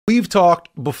We've talked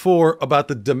before about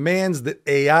the demands that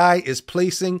AI is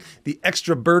placing, the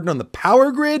extra burden on the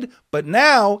power grid, but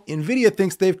now NVIDIA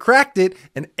thinks they've cracked it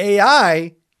and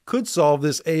AI could solve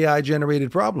this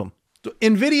AI-generated problem. So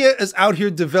NVIDIA is out here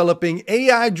developing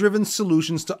AI-driven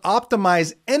solutions to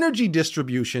optimize energy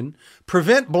distribution,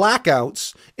 prevent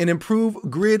blackouts, and improve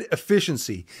grid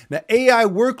efficiency. Now, AI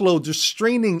workloads are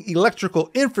straining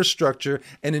electrical infrastructure,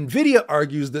 and NVIDIA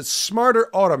argues that smarter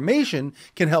automation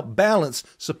can help balance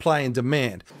supply and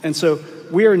demand. And so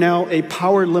we are now a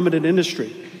power-limited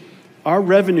industry. Our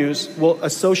revenues will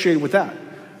associate with that.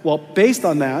 Well, based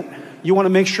on that, you want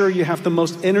to make sure you have the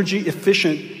most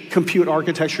energy-efficient compute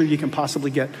architecture you can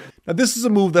possibly get. Now, this is a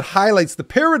move that highlights the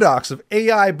paradox of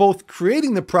AI both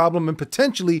creating the problem and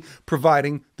potentially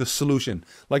providing the solution.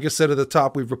 Like I said at the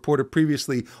top, we've reported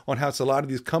previously on how it's a lot of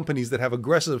these companies that have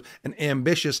aggressive and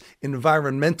ambitious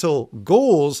environmental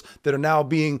goals that are now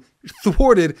being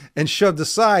thwarted and shoved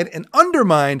aside and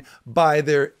undermined by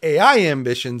their AI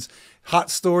ambitions. Hot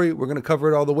story. We're going to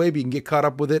cover it all the way, but you can get caught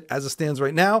up with it as it stands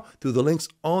right now through the links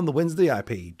on the WednesdAI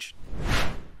page.